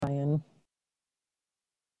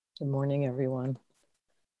Good morning, everyone.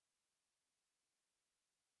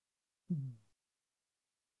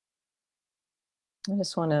 I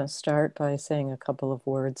just want to start by saying a couple of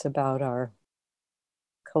words about our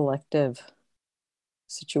collective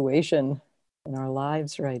situation in our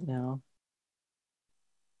lives right now.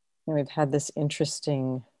 And we've had this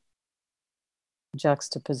interesting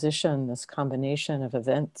juxtaposition, this combination of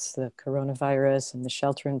events, the coronavirus and the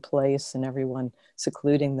shelter in place, and everyone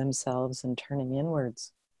secluding themselves and turning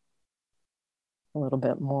inwards a little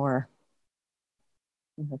bit more.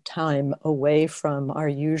 Time away from our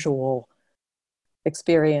usual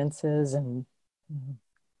experiences and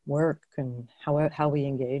work and how we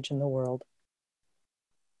engage in the world.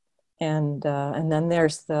 And then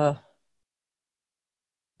there's the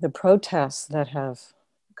protests that have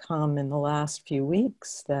come in the last few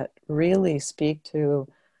weeks that really speak to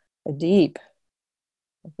a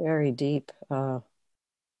very deep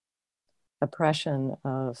oppression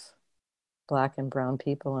of Black and brown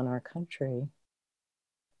people in our country.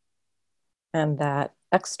 And that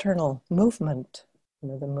external movement,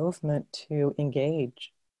 the movement to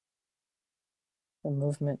engage, the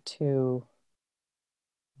movement to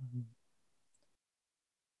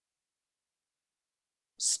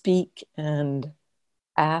speak and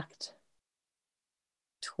act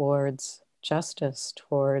towards justice,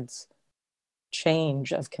 towards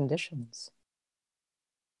change of conditions.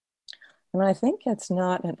 And I think it's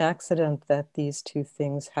not an accident that these two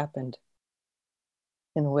things happened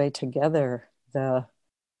in a way together. The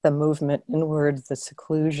movement inward, the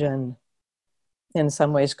seclusion, in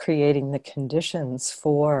some ways creating the conditions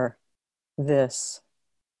for this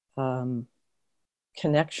connection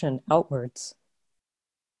outwards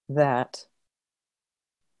that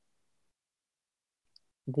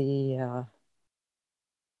the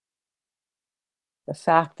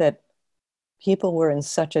fact that people were in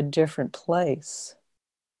such a different place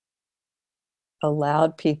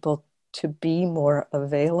allowed people to be more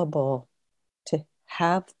available, to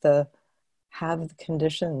have the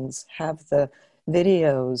conditions, have the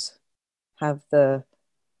videos, have the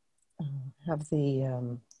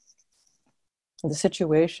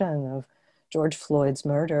situation of George Floyd's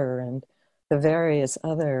murder and the various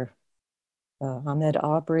other Ahmaud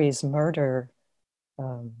Arbery's murder,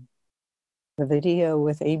 the video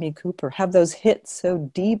with Amy Cooper, have those hit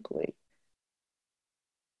so deeply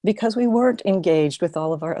because we weren't engaged with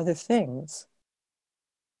all of our other things.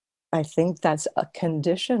 I think that's a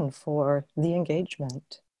condition for the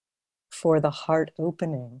engagement, for the heart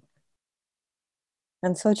opening.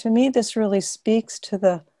 And so to me, this really speaks to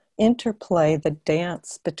the interplay, the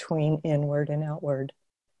dance between inward and outward,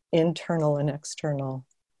 internal and external,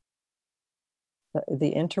 the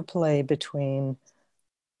interplay between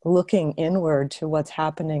looking inward to what's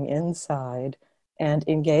happening inside and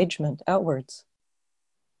engagement outwards.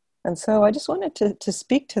 And so I just wanted to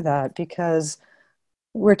speak to that because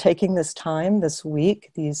we're taking this time, this week,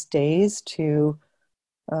 these days to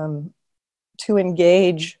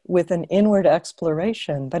engage with an inward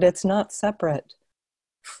exploration, but it's not separate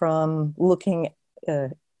from looking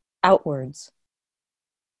outwards,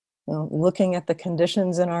 looking at the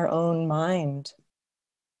conditions in our own mind,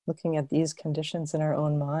 looking at these conditions in our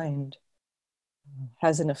own mind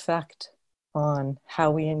has an effect on how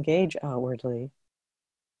we engage outwardly.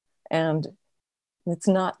 And it's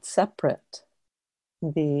not separate.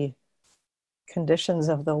 The conditions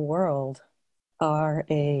of the world are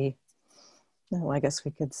I guess we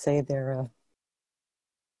could say they're a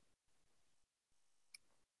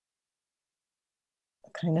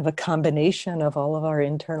kind of a combination of all of our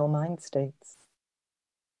internal mind states.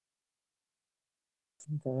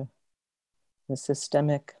 The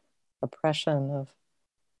systemic oppression of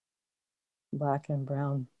Black and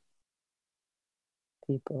brown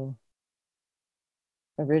people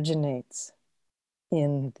originates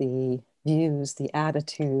in the views, the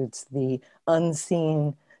attitudes, the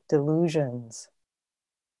unseen delusions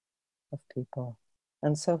of people.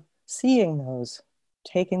 And so seeing those,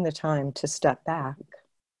 taking the time to step back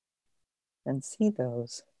and see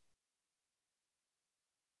those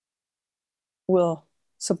will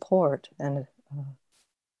support and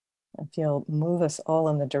I feel move us all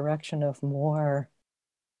in the direction of more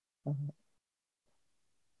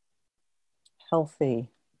healthy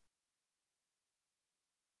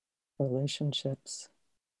relationships.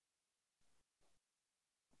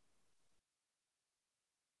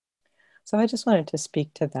 So I just wanted to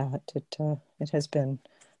speak to that. It has been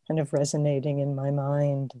kind of resonating in my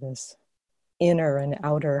mind, this inner and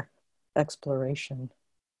outer exploration,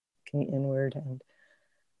 looking inward and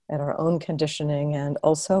at our own conditioning, and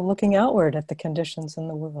also looking outward at the conditions in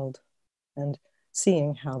the world and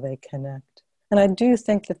seeing how they connect. And I do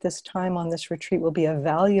think that this time on this retreat will be a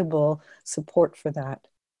valuable support for that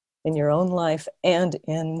in your own life and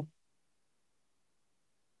in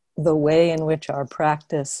the way in which our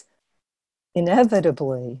practice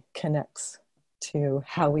inevitably connects to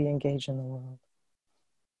how we engage in the world.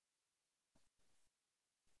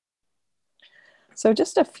 So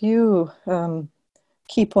just a few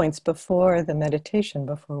key points before the meditation,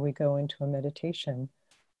 before we go into a meditation.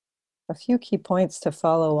 A few key points to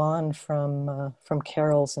follow on from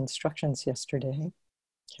Carol's instructions yesterday,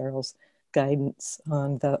 Carol's guidance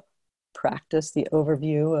on the practice, the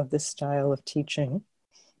overview of this style of teaching.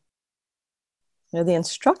 Now, the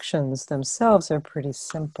instructions themselves are pretty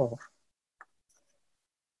simple.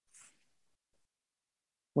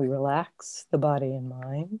 We relax the body and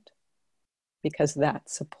mind because that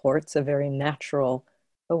supports a very natural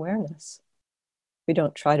awareness. We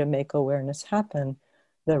don't try to make awareness happen.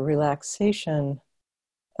 The relaxation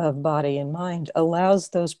of body and mind allows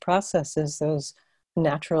those processes, those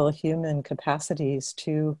natural human capacities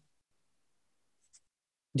to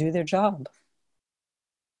do their job.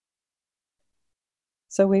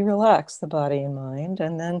 So we relax the body and mind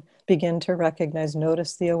and then begin to recognize,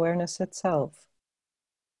 notice the awareness itself.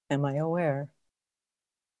 Am I aware?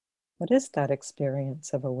 What is that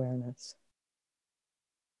experience of awareness?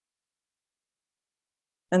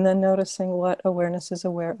 And then noticing what awareness is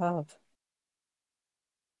aware of.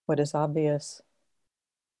 What is obvious?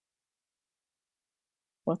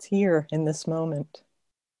 What's here in this moment?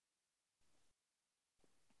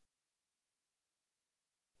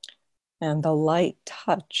 And the light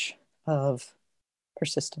touch of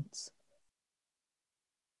persistence.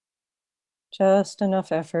 Just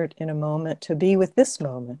enough effort in a moment to be with this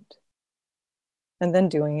moment, and then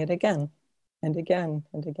doing it again and again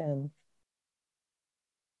and again.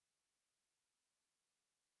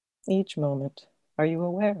 Each moment, are you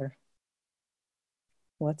aware?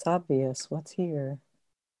 What's obvious? What's here?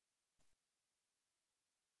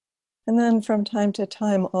 And then from time to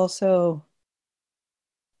time, also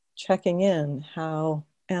checking in. How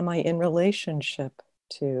am I in relationship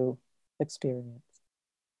to experience?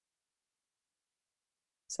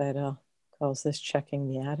 Sayadaw calls this checking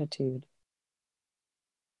the attitude.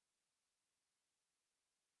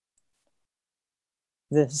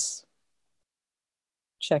 This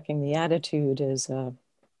checking the attitude is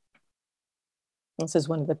this is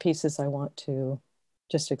one of the pieces I want to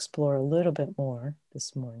just explore a little bit more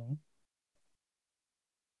this morning.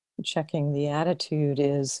 Checking the attitude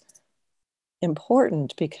is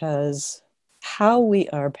important because how we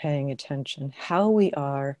are paying attention, how we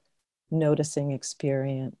are noticing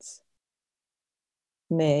experience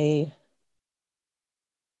may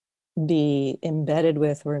be embedded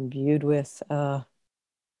with or imbued with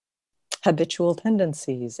habitual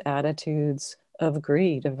tendencies, attitudes of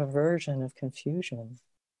greed, of aversion, of confusion.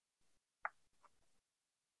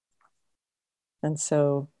 And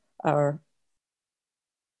so our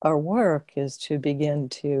work is to begin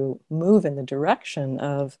to move in the direction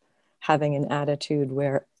of having an attitude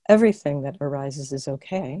where everything that arises is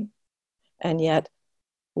okay, and yet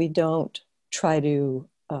we don't try to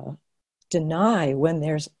deny when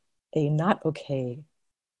there's a not okay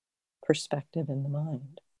perspective in the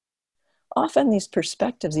mind. Often these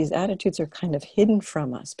perspectives, these attitudes are kind of hidden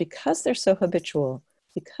from us because they're so habitual,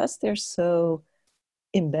 because they're so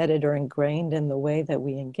embedded or ingrained in the way that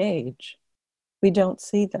we engage. We don't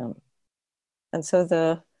see them. And so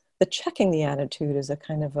the checking the attitude is a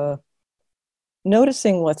kind of a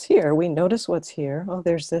noticing what's here. We notice what's here. Oh,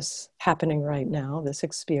 there's this happening right now, this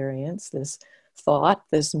experience, this thought,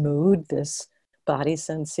 this mood, this body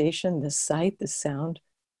sensation, this sight, this sound.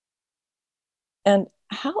 And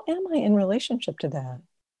how am I in relationship to that?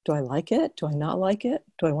 Do I like it? Do I not like it?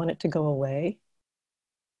 Do I want it to go away?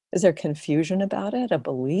 Is there confusion about it, a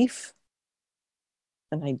belief,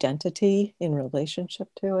 an identity in relationship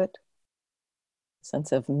to it? A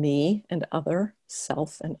sense of me and other,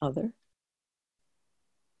 self and other.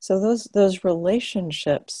 So those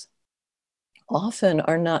relationships often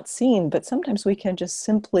are not seen, but sometimes we can just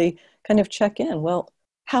simply kind of check in. Well,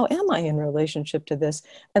 how am I in relationship to this?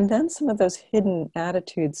 And then some of those hidden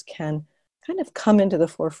attitudes can kind of come into the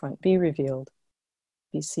forefront, be revealed,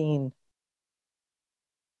 be seen.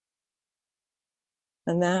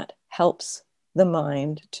 And that helps the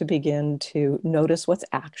mind to begin to notice what's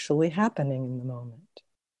actually happening in the moment.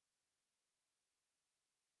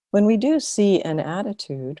 When we do see an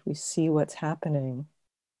attitude, we see what's happening.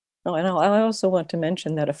 Oh, and I also want to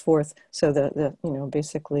mention that a fourth, so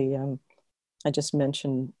basically, I just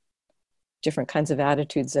mentioned different kinds of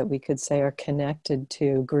attitudes that we could say are connected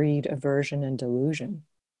to greed, aversion, and delusion.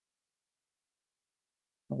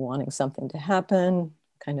 wanting something to happen,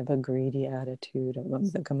 kind of a greedy attitude,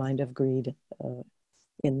 the mind of greed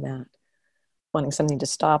in that. Wanting something to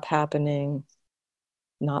stop happening,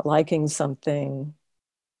 not liking something,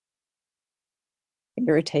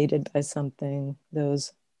 irritated by something,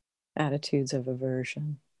 those attitudes of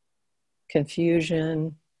aversion.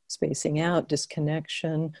 Confusion, spacing out,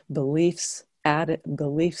 disconnection, beliefs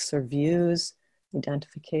or views,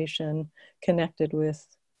 identification, connected with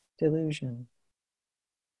delusion.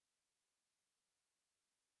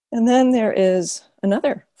 And then there is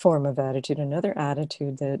another form of attitude, another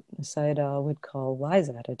attitude that Sayadaw would call wise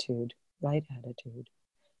attitude, right attitude.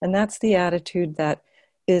 And that's the attitude that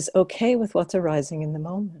is okay with what's arising in the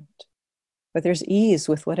moment, but there's ease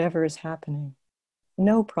with whatever is happening,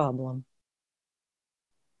 no problem.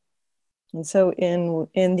 And so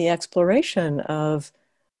in the exploration of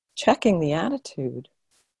checking the attitude,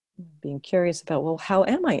 being curious about, well, how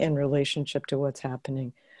am I in relationship to what's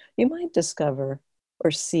happening? You might discover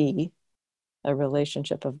or see a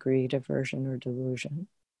relationship of greed, aversion, or delusion.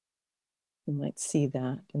 You might see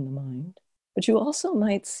that in the mind. But you also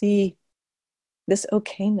might see this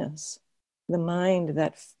okayness, the mind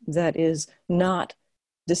that is not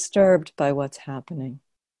disturbed by what's happening.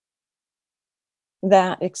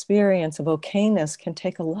 That experience of okayness can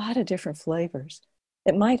take a lot of different flavors.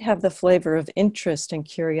 It might have the flavor of interest and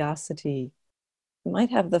curiosity. It might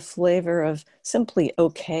have the flavor of simply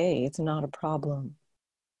okay, it's not a problem.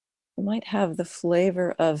 It might have the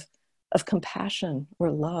flavor of compassion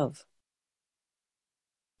or love.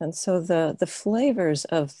 And so the flavors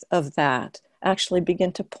of that actually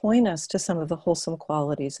begin to point us to some of the wholesome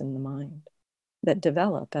qualities in the mind that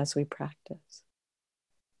develop as we practice.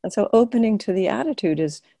 And so opening to the attitude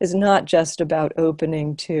is not just about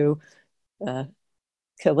opening to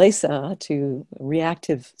kilesa, to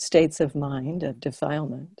reactive states of mind, of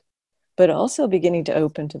defilement, but also beginning to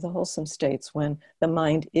open to the wholesome states when the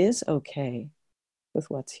mind is okay with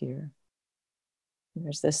what's here.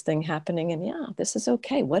 There's this thing happening, and yeah, this is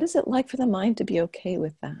okay. What is it like for the mind to be okay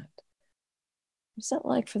with that? What's it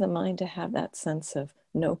like for the mind to have that sense of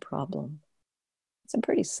no problem? It's a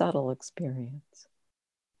pretty subtle experience.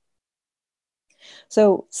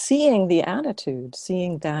 So seeing the attitude,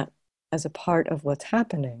 seeing that as a part of what's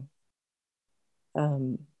happening,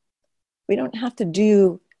 we don't have to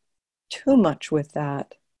do too much with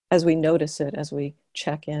that as we notice it, as we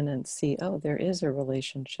check in and see, oh, there is a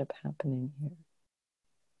relationship happening here.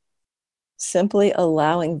 Simply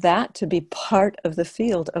allowing that to be part of the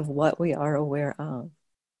field of what we are aware of.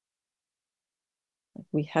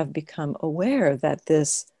 We have become aware that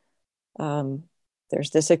there's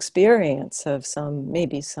this experience of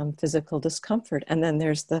maybe some physical discomfort, and then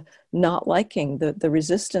there's the not liking, the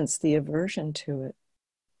resistance, the aversion to it.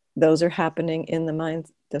 Those are happening in the mind,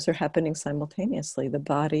 those are happening simultaneously, the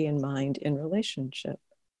body and mind in relationship.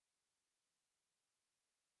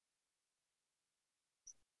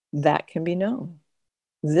 That can be known.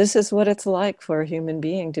 This is what it's like for a human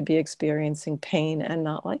being to be experiencing pain and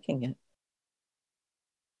not liking it.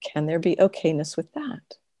 Can there be okayness with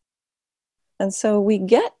that? And so we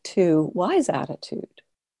get to wise attitude.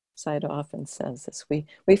 Sayadaw often says this.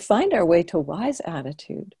 We find our way to wise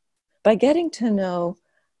attitude by getting to know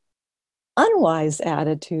unwise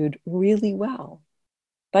attitude really well,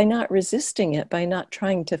 by not resisting it, by not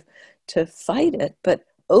trying to fight it, but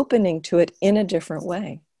opening to it in a different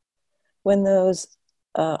way. When those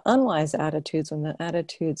unwise attitudes, when the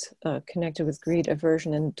attitudes connected with greed,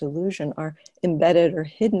 aversion, and delusion are embedded or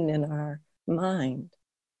hidden in our mind,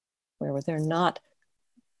 where they're not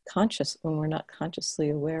conscious, when we're not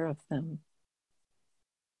consciously aware of them,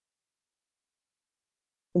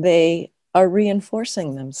 they are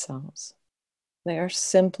reinforcing themselves. They're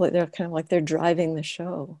kind of like they're driving the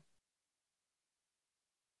show.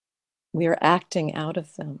 We are acting out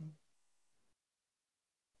of them.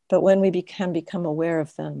 But when we can become aware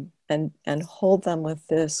of them and hold them with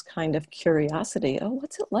this kind of curiosity, oh,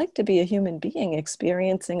 what's it like to be a human being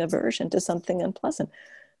experiencing aversion to something unpleasant?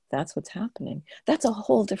 That's what's happening. That's a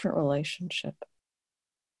whole different relationship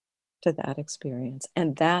to that experience.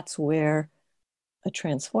 And that's where a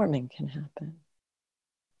transforming can happen.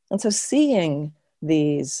 And so seeing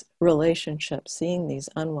these relationships, seeing these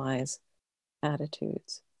unwise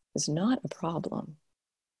attitudes is not a problem.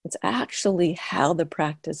 It's actually how the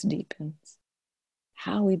practice deepens,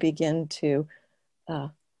 how we begin to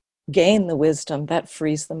gain the wisdom that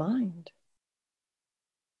frees the mind.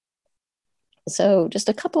 So just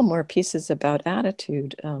a couple more pieces about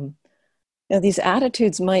attitude. These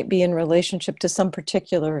attitudes might be in relationship to some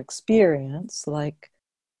particular experience, like,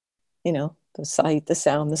 the sight, the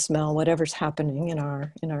sound, the smell, whatever's happening in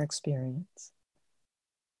our experience.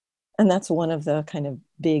 And that's one of the kind of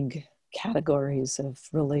big categories of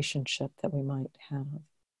relationship that we might have.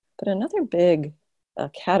 But another big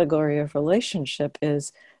category of relationship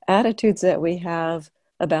is attitudes that we have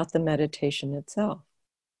about the meditation itself,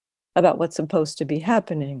 about what's supposed to be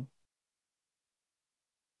happening,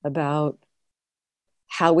 about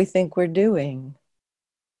how we think we're doing.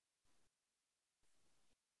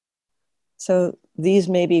 So these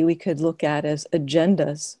maybe we could look at as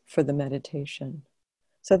agendas for the meditation.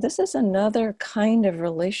 So this is another kind of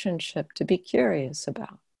relationship to be curious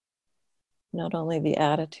about. Not only the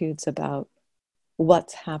attitudes about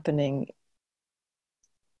what's happening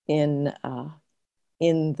in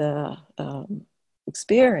the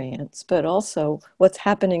experience, but also what's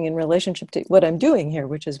happening in relationship to what I'm doing here,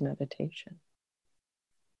 which is meditation.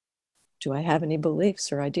 Do I have any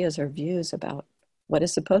beliefs or ideas or views about what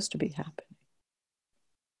is supposed to be happening?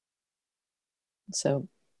 So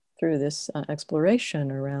through this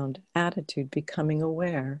exploration around attitude, becoming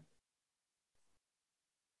aware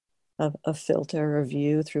of a filter or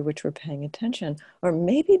view through which we're paying attention, or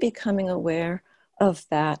maybe becoming aware of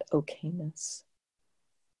that okayness,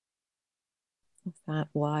 of that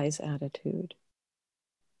wise attitude.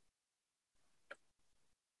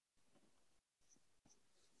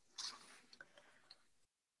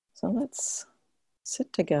 So let's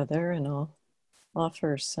sit together and I'll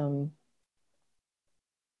offer some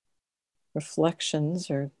reflections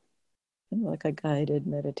or kind of like a guided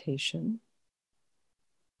meditation.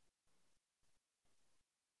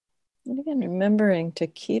 And again, remembering to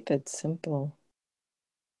keep it simple.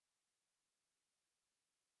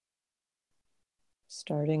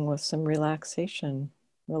 Starting with some relaxation,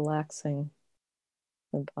 relaxing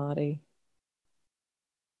the body.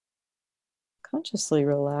 Consciously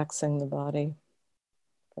relaxing the body,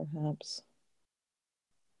 perhaps.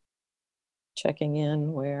 Checking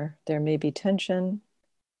in where there may be tension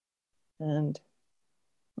and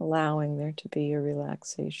allowing there to be a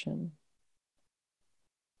relaxation.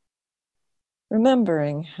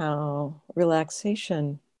 Remembering how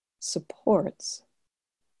relaxation supports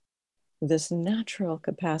this natural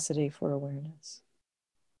capacity for awareness.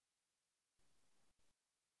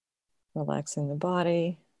 Relaxing the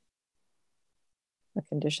body, a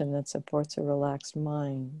condition that supports a relaxed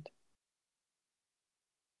mind.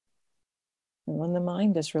 And when the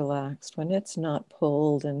mind is relaxed, when it's not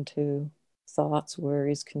pulled into thoughts,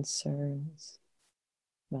 worries, concerns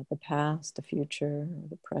about the past, the future, or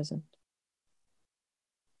the present,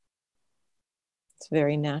 it's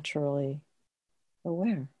very naturally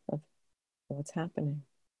aware of what's happening.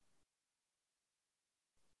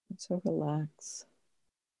 And so relax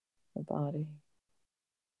the body.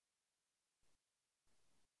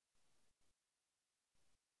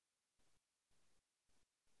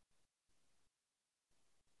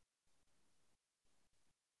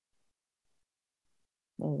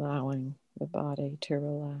 Allowing the body to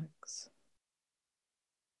relax.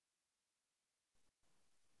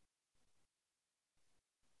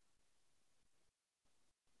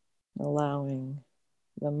 Allowing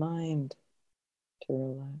the mind to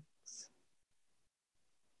relax.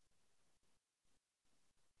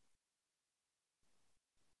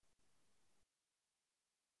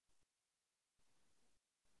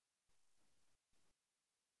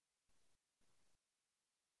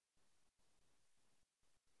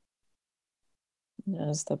 And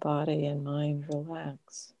as the body and mind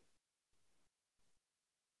relax,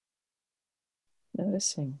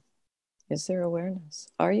 noticing, is there awareness?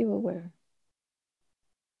 Are you aware?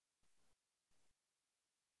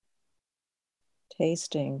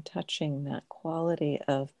 Tasting, touching that quality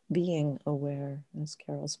of being aware, as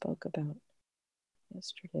Carol spoke about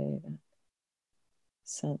yesterday, that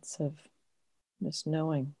sense of just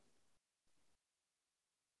knowing,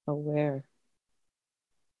 aware.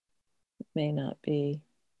 It may not be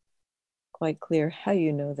quite clear how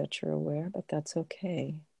you know that you're aware, but that's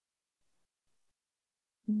okay.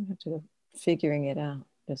 You don't have to go figuring it out.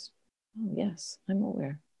 Just, oh yes, I'm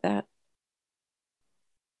aware. That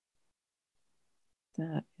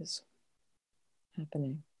is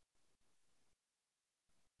happening.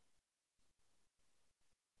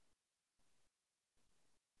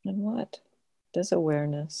 And what does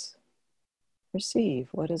awareness receive?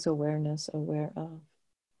 What is awareness aware of?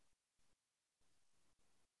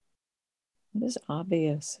 What is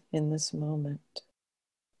obvious in this moment?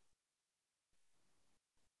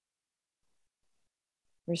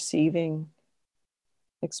 Receiving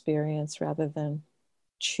experience rather than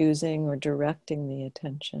choosing or directing the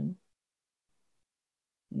attention.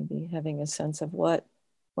 Maybe having a sense of what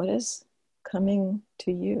is coming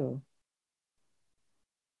to you.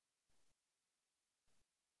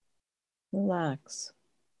 Relax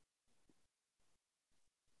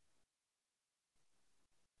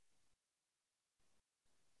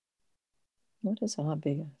What is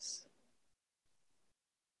obvious?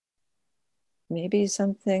 Maybe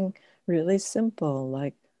something really simple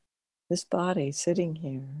like this body sitting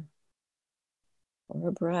here, or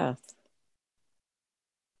a breath,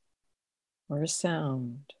 or a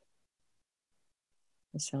sound,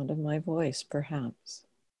 the sound of my voice, perhaps,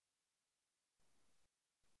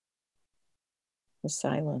 the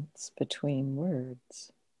silence between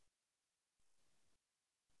words.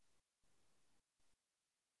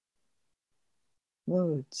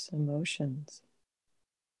 Moods, emotions.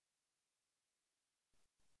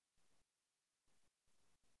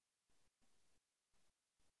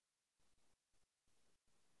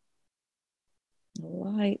 A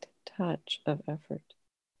light touch of effort.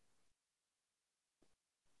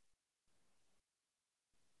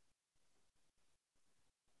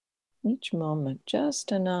 Each moment,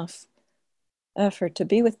 just enough effort to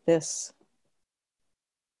be with this,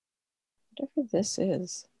 whatever this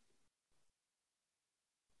is.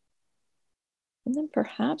 And then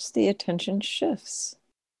perhaps the attention shifts,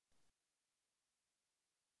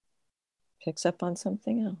 picks up on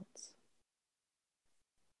something else.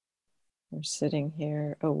 We're sitting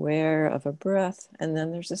here aware of a breath, and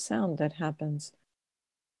then there's a sound that happens,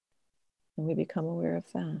 and we become aware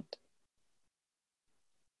of that.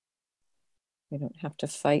 We don't have to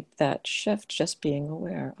fight that shift, just being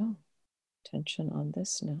aware. Oh, attention on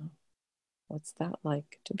this now. What's that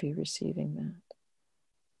like to be receiving that?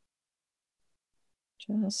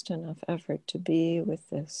 Just enough effort to be with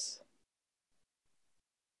this.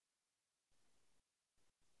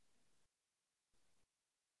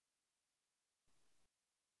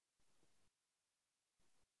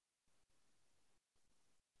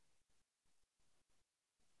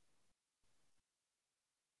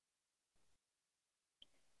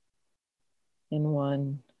 In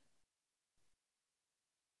one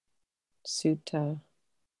sutta,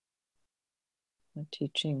 a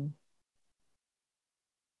teaching,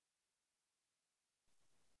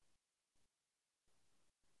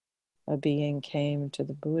 a being came to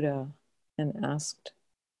the Buddha and asked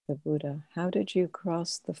the Buddha, "How did you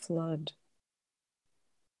cross the flood?"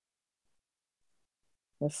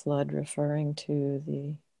 The flood referring to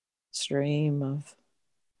the stream of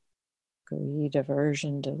greed,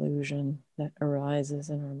 aversion, delusion that arises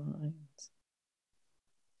in our minds.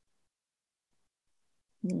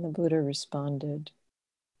 And the Buddha responded,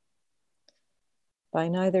 "By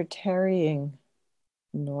neither tarrying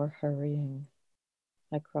nor hurrying,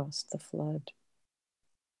 I crossed the flood."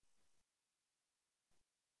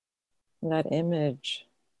 And that image,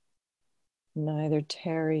 neither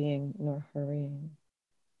tarrying nor hurrying,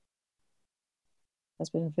 has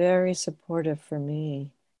been very supportive for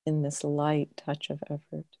me in this light touch of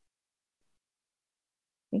effort.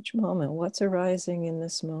 Each moment, what's arising in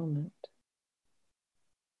this moment?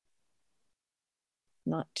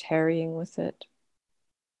 Not tarrying with it,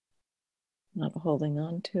 not holding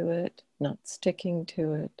on to it, not sticking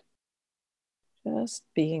to it, just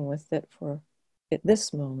being with it for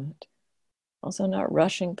this moment. Also, not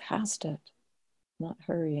rushing past it, not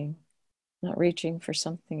hurrying, not reaching for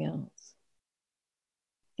something else.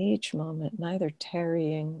 Each moment, neither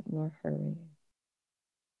tarrying nor hurrying.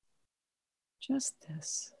 Just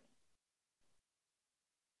this.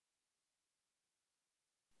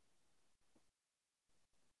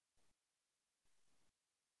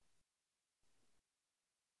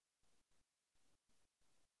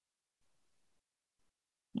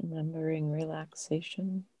 Remembering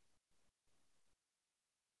relaxation.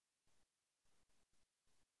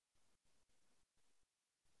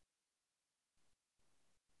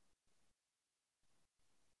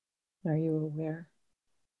 Are you aware?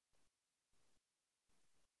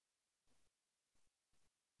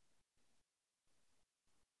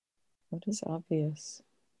 What is obvious?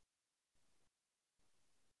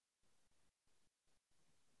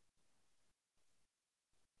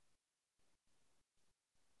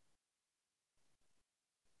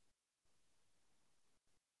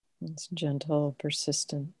 It's gentle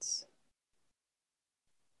persistence,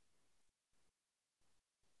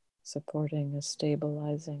 supporting a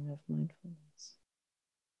stabilizing of mindfulness.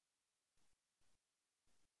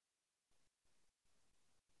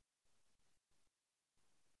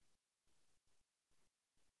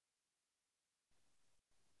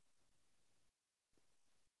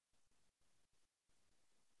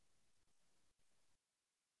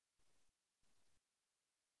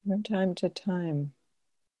 From time to time,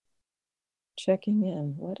 checking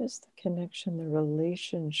in. What is the connection, the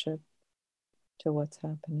relationship to what's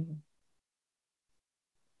happening?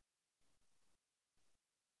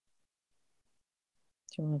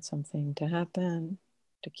 Do you want something to happen,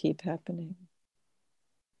 to keep happening?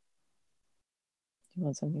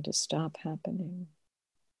 Want something to stop happening?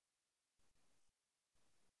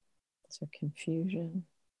 Is there confusion,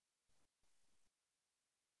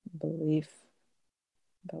 belief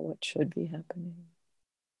about what should be happening?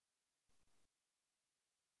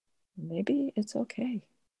 Maybe it's okay.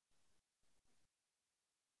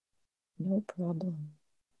 No problem.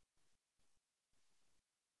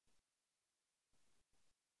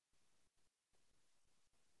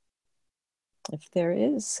 If there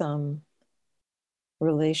is some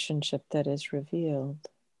relationship that is revealed,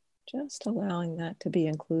 just allowing that to be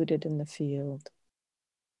included in the field.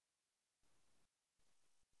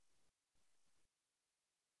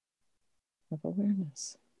 Of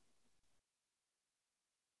awareness.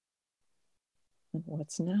 And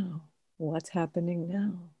what's now? What's happening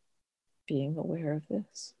now? Being aware of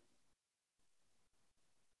this.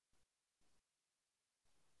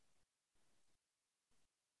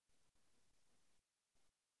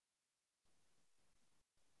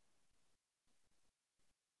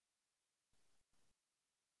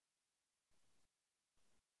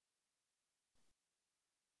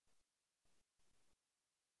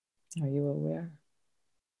 Are you aware?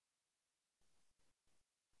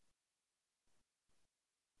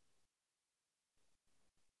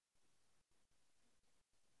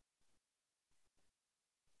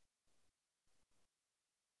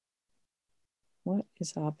 What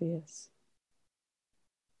is obvious?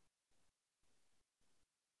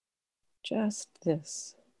 Just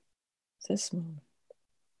this moment,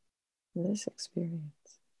 this experience.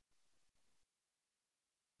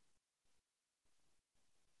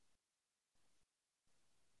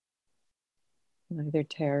 Neither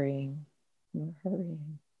tarrying nor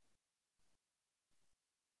hurrying.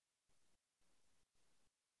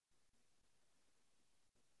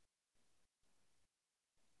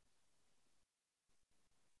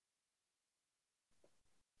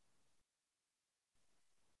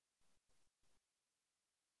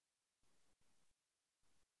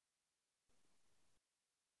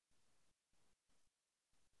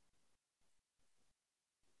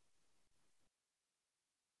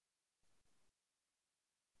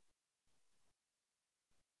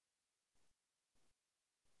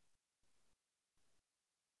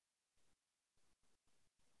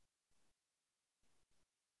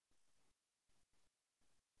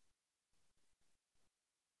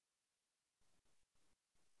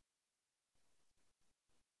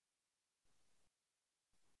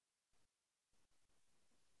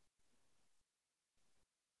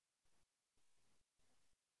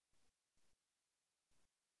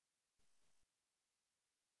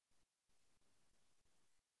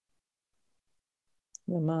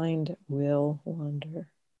 The mind will wander.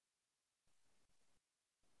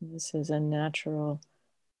 This is a natural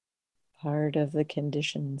part of the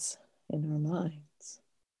conditions in our minds.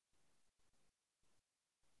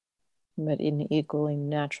 But an equally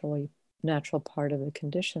natural part of the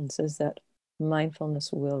conditions is that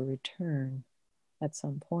mindfulness will return at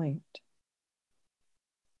some point.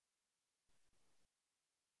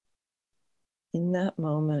 In that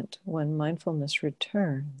moment when mindfulness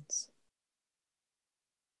returns,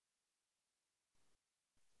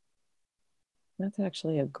 that's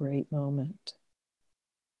actually a great moment.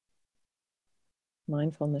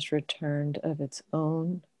 Mindfulness returned of its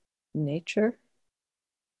own nature,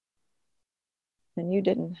 and you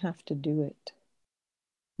didn't have to do it.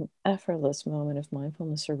 An effortless moment of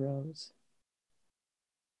mindfulness arose.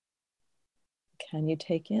 Can you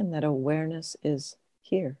take in that awareness is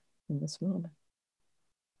here in this moment?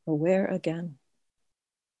 Aware again.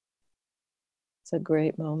 It's a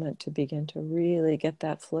great moment to begin to really get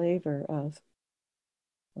that flavor of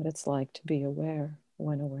what it's like to be aware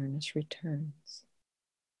when awareness returns.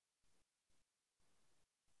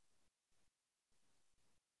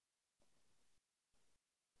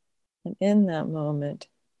 And in that moment,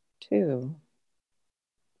 too,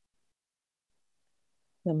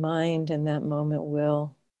 the mind in that moment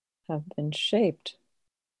will have been shaped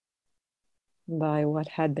by what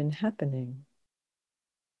had been happening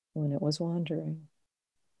when it was wandering.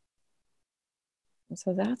 And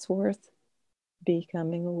so that's worth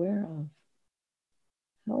becoming aware of.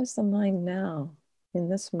 How is the mind now, in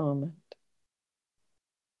this moment,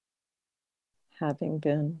 having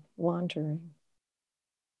been wandering?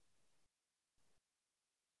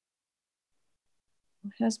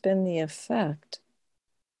 What has been the effect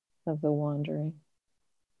of the wandering?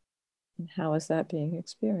 And how is that being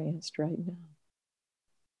experienced right now?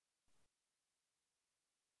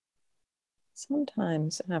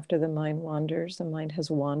 Sometimes after the mind wanders, the mind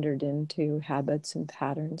has wandered into habits and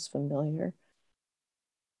patterns familiar,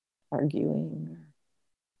 arguing, or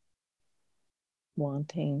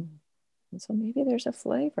wanting, And so maybe there's a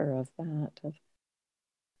flavor of that,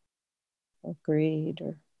 of greed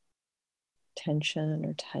or tension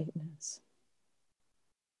or tightness.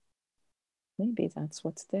 Maybe that's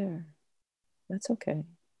what's there. That's okay.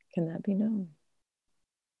 Can that be known?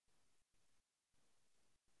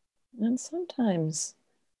 And sometimes,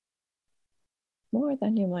 more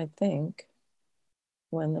than you might think,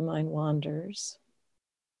 when the mind wanders,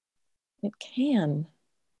 it can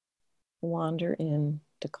wander in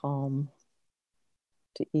to calm,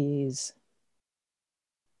 to ease.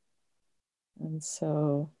 And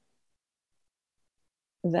so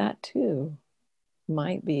that too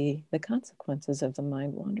might be the consequences of the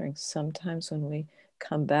mind wandering. Sometimes when we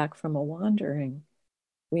come back from a wandering,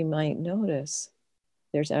 we might notice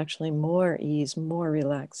there's actually more ease, more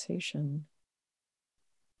relaxation.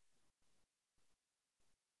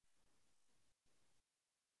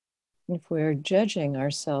 If we're judging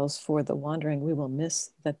ourselves for the wandering, we will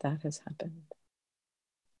miss that that has happened.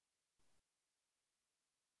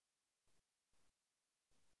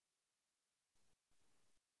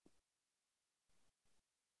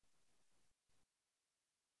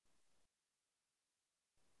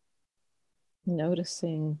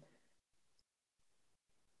 Noticing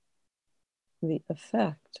the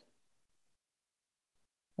effect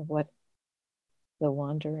of what the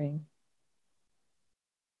wandering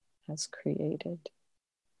has created.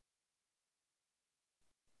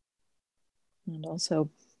 And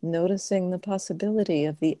also noticing the possibility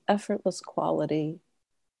of the effortless quality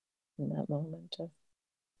in that moment of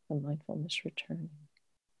the mindfulness returning.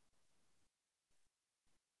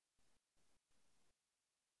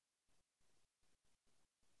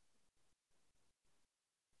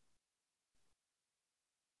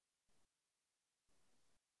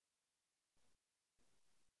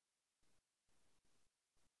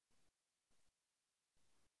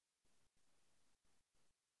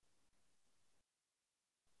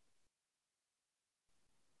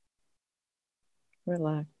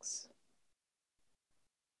 Relax.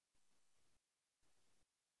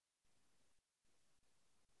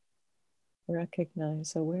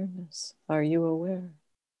 Recognize awareness. Are you aware?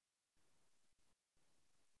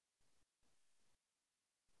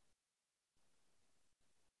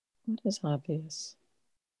 What is obvious?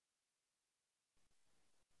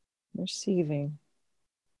 Receiving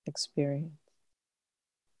experience.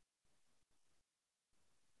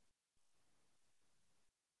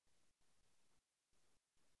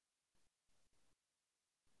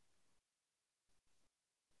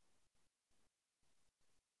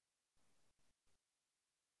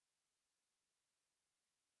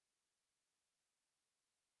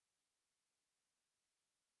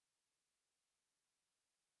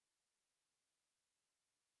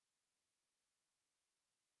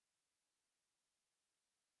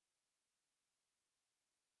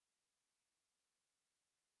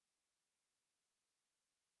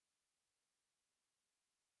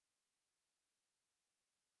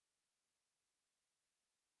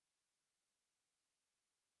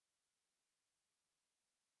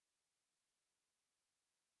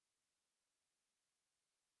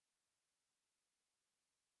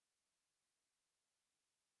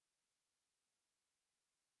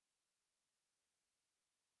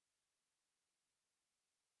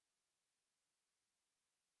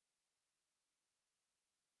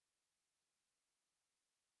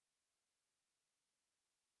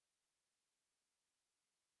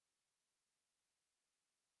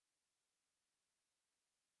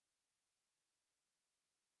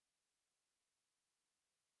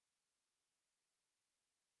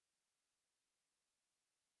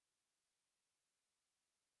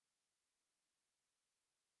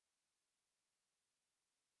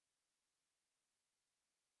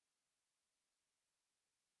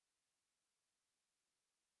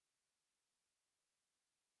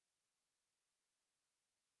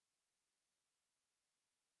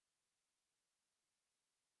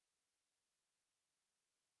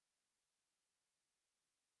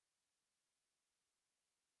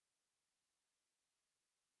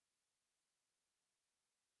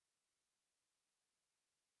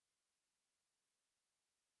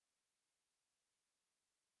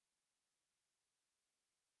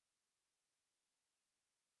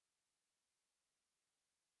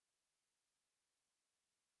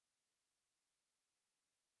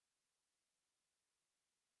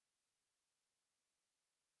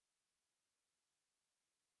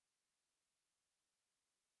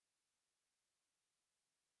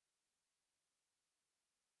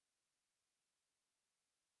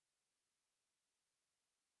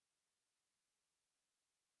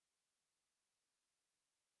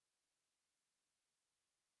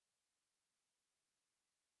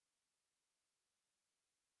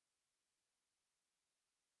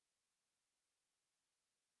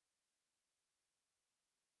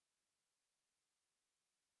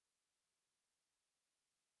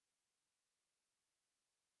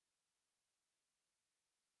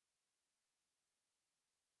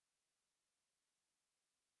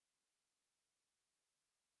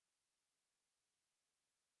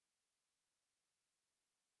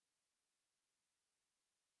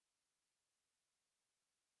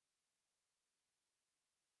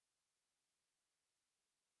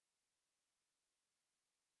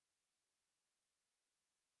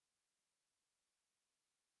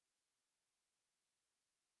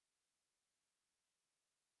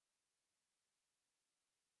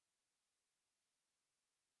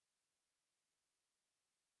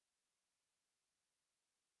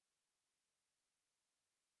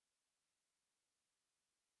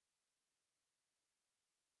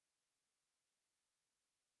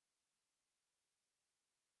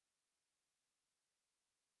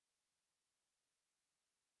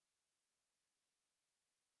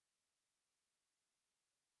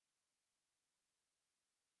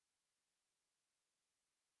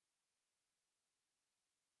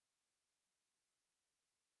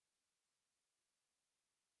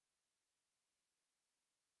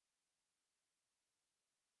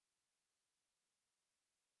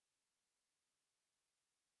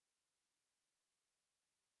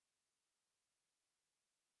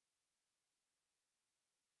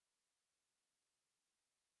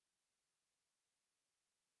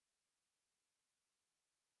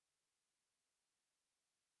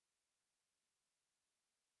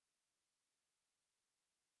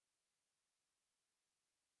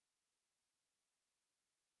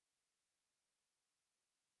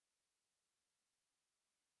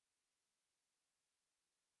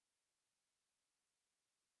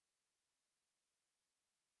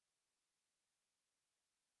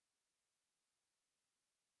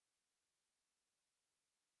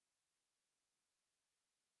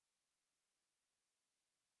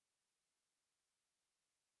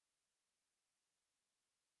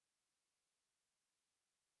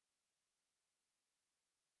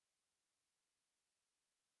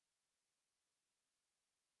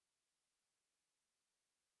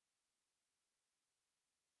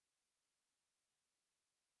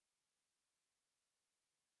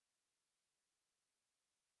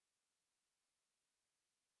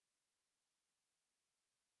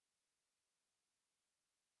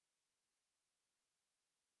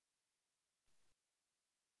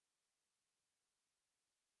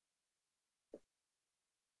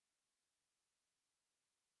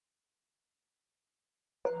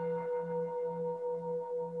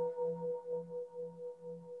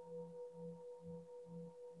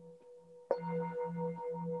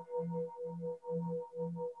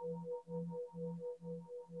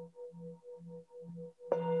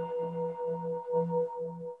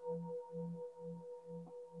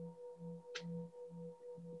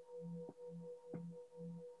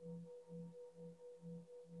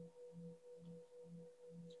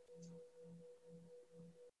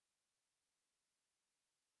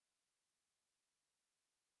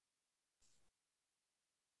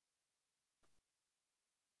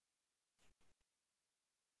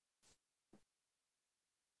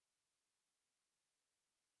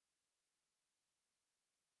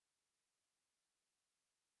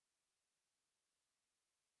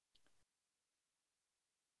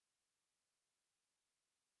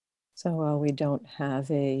 So while we don't have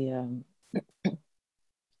a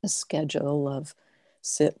schedule of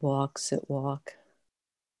sit, walk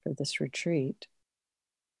for this retreat,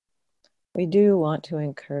 we do want to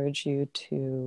encourage you to